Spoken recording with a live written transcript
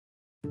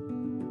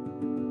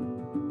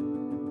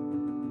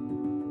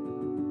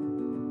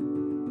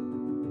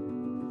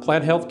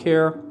Plant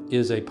Healthcare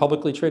is a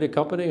publicly traded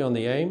company on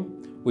the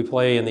AIM. We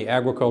play in the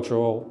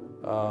agricultural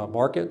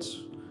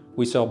markets.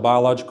 We sell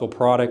biological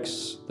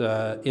products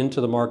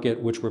into the market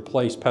which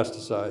replace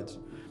pesticides.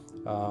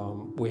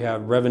 We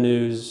have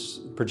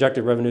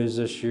projected revenues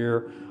this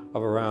year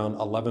of around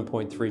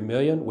 11.3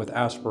 million with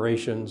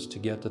aspirations to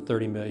get to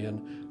 30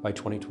 million by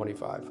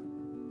 2025.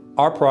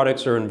 Our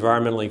products are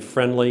environmentally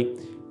friendly.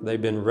 They've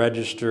been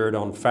registered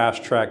on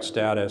fast track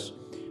status.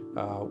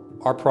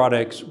 Our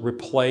products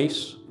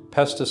replace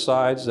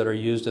pesticides that are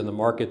used in the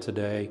market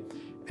today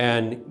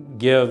and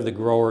give the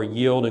grower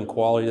yield and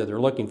quality that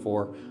they're looking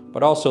for,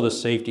 but also the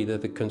safety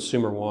that the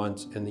consumer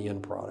wants in the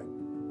end product.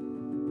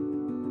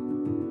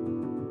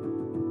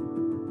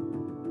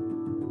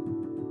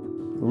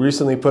 We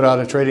recently put out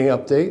a trading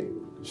update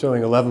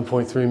showing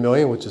 11.3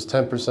 million, which is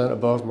 10%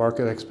 above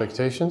market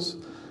expectations.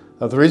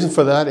 The reason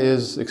for that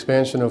is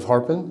expansion of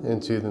Harpen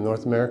into the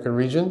North American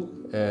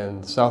region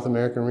and South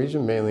American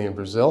region, mainly in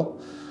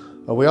Brazil.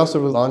 We also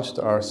launched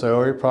our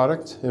Saori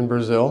product in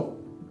Brazil,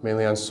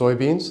 mainly on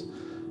soybeans.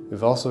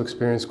 We've also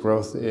experienced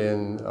growth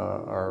in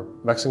our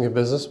Mexican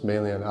business,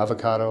 mainly on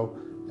avocado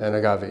and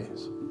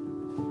agaves.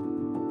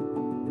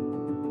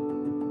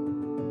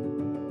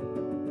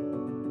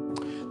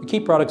 The key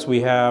products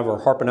we have are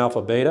Harpen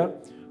Alpha Beta,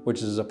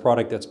 which is a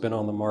product that's been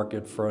on the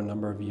market for a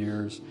number of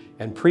years,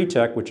 and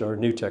Pre-Tech, which are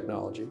new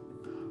technology.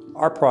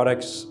 Our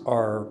products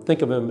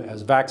think of them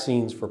as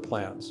vaccines for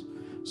plants.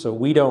 So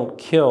we don't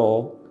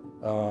kill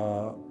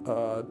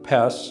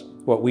pests.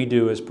 What we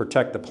do is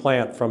protect the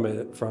plant from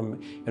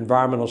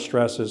environmental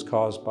stresses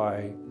caused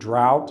by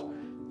drought,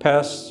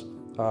 pests,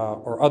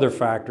 or other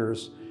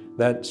factors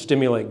that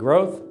stimulate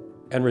growth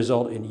and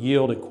result in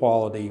yield and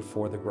quality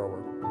for the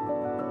grower.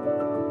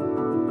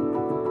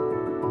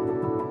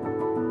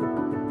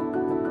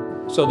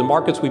 So the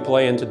markets we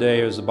play in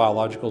today is the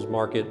biologicals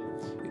market.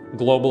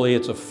 Globally,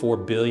 it's a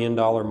 $4 billion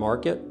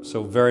market,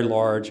 so very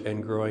large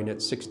and growing at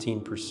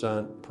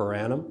 16% per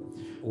annum.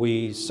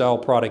 We sell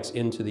products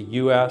into the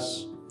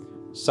US,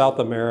 South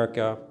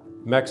America,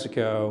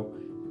 Mexico,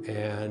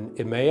 and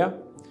EMEA.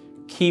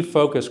 Key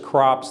focus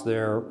crops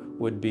there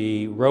would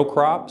be row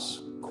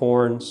crops,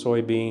 corn,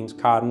 soybeans,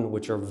 cotton,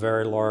 which are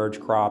very large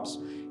crops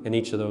in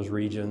each of those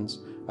regions,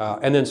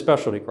 and then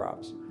specialty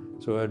crops.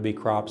 So it would be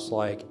crops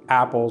like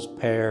apples,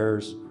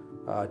 pears,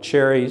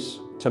 cherries,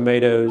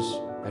 tomatoes,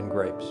 and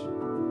grapes.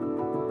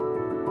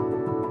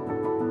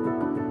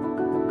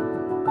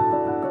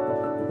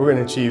 We're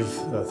going to achieve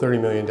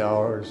 $30 million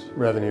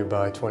revenue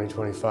by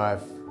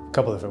 2025 a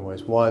couple different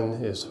ways.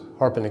 One is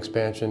Harpen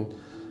expansion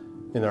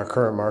in our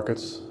current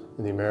markets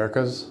in the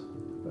Americas,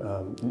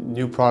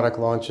 new product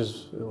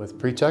launches with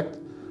Pre-Tech,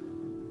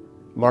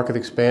 market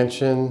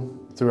expansion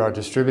through our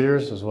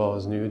distributors as well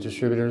as new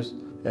distributors,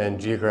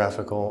 and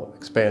geographical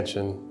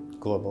expansion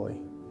globally.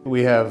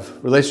 We have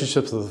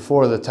relationships with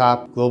 4 of the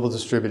top global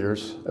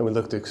distributors, and we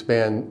look to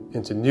expand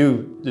into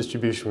new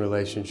distribution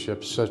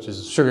relationships such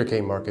as the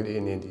sugarcane market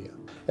in India.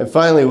 And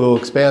finally, we'll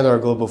expand our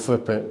global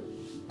footprint.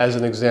 As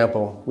an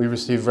example, we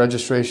received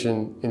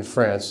registration in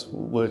France,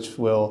 which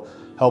will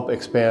help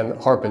expand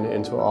Harpen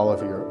into all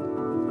of Europe.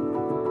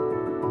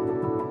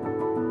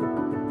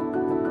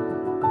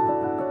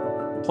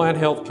 Plant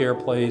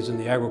Healthcare plays in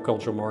the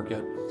agricultural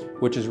market,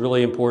 which is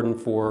really important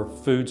for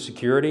food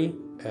security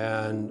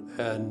and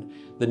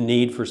the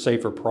need for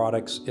safer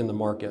products in the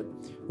market.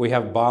 We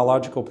have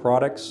biological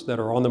products that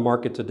are on the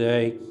market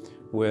today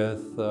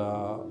with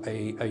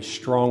a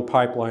strong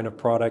pipeline of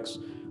products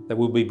that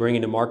we'll be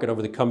bringing to market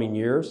over the coming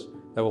years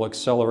that will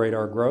accelerate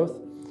our growth.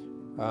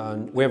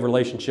 We have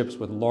relationships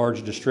with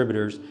large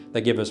distributors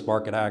that give us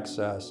market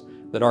access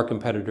that our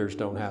competitors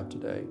don't have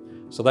today.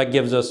 So that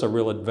gives us a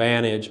real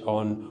advantage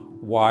on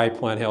why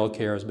Plant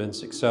Healthcare has been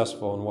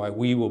successful and why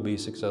we will be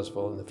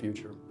successful in the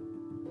future.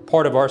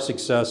 Part of our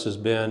success has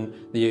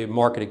been the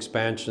market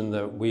expansion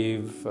that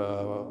we've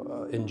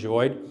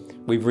enjoyed.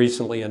 We've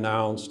recently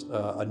announced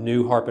a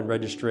new Harpen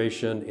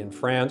registration in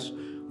France,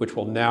 which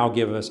will now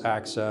give us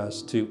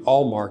access to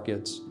all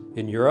markets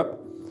in Europe.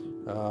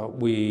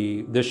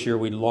 This year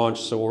we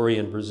launched Saori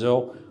in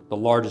Brazil, the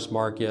largest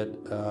market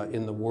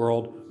in the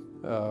world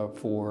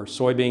for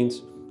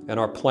soybeans. And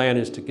our plan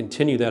is to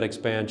continue that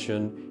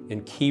expansion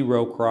in key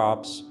row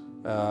crops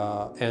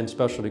and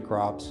specialty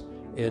crops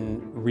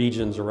in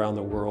regions around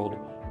the world,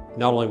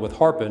 not only with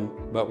Harpen,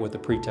 but with the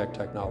Pre-Tech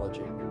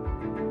technology.